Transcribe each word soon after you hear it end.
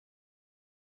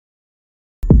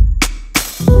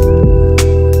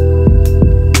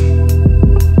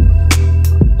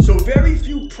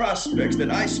prospects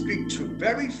that I speak to,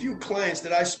 very few clients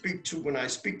that I speak to, when I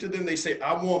speak to them, they say,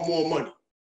 I want more money.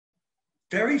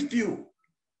 Very few.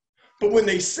 But when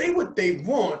they say what they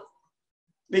want,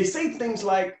 they say things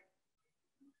like,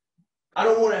 I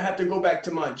don't want to have to go back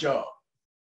to my job.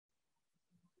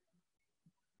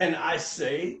 And I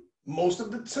say, most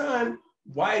of the time,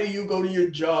 why do you go to your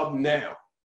job now?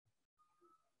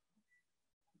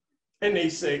 And they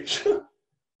say,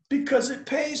 because it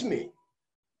pays me.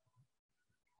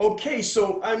 Okay,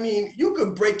 so I mean, you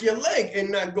could break your leg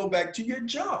and not go back to your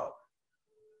job.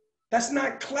 That's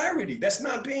not clarity. That's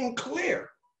not being clear.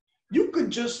 You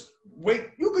could just wait.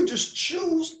 You could just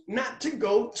choose not to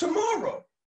go tomorrow.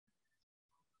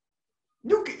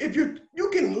 You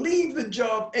can leave the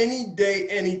job any day,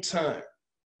 anytime.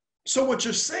 So what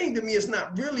you're saying to me is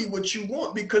not really what you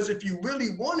want, because if you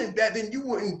really wanted that, then you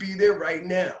wouldn't be there right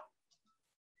now.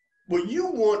 What you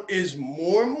want is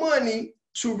more money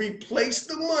to replace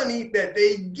the money that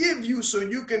they give you, so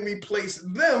you can replace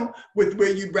them with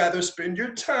where you'd rather spend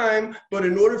your time. But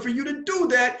in order for you to do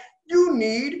that, you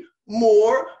need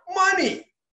more money.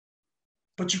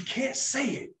 But you can't say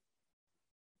it.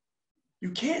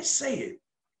 You can't say it.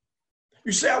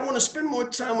 You say, I want to spend more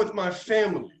time with my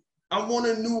family. I want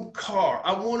a new car.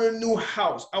 I want a new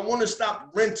house. I want to stop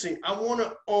renting. I want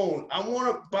to own. I want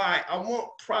to buy. I want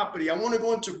property. I want to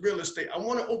go into real estate. I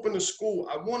want to open a school.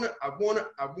 I want to.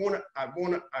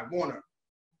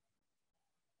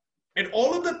 And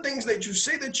all of the things that you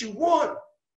say that you want,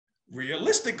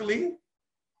 realistically,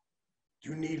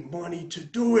 you need money to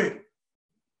do it.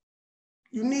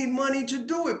 You need money to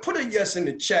do it. Put a yes in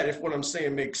the chat if what I'm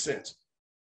saying makes sense.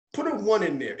 Put a 1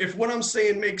 in there if what I'm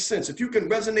saying makes sense. If you can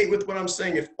resonate with what I'm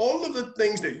saying, if all of the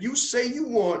things that you say you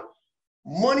want,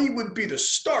 money would be the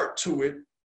start to it,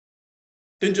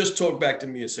 then just talk back to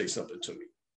me and say something to me.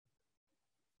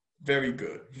 Very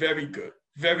good, very good,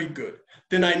 very good.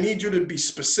 Then I need you to be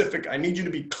specific. I need you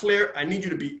to be clear. I need you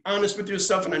to be honest with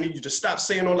yourself, and I need you to stop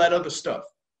saying all that other stuff.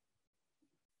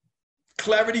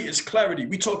 Clarity is clarity.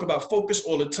 We talk about focus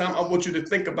all the time. I want you to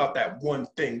think about that one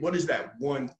thing. What is that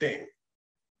one thing?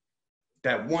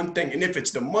 That one thing. And if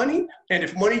it's the money, and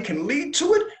if money can lead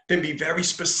to it, then be very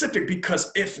specific,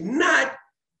 because if not,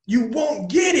 you won't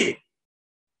get it.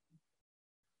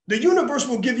 The universe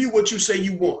will give you what you say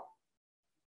you want.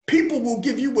 People will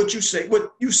give you what you say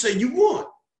you want.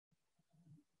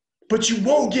 But you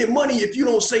won't get money if you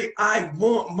don't say, I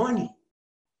want money.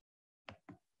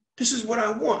 This is what I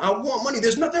want. I want money.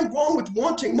 There's nothing wrong with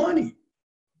wanting money.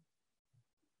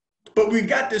 But we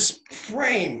got this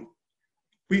frame.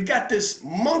 We've got this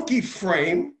monkey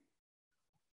frame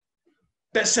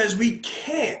that says we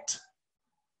can't.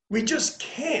 We just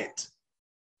can't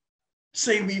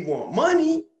say we want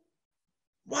money.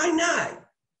 Why not?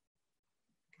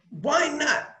 Why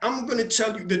not? I'm going to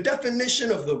tell you the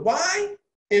definition of the why,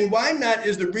 and why not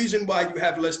is the reason why you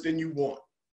have less than you want.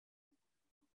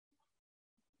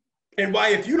 And why,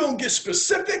 if you don't get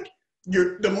specific,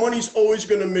 the money's always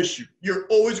going to miss you. You're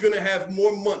always going to have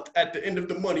more month at the end of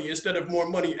the money instead of more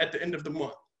money at the end of the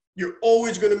month. You're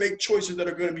always going to make choices that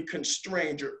are going to be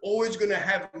constrained. You're always going to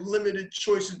have limited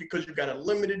choices because you've got a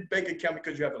limited bank account,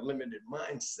 because you have a limited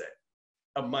mindset,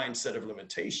 a mindset of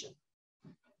limitation.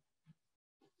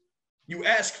 You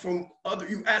ask for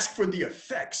the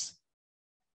effects,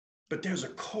 but there's a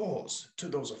cause to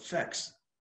those effects.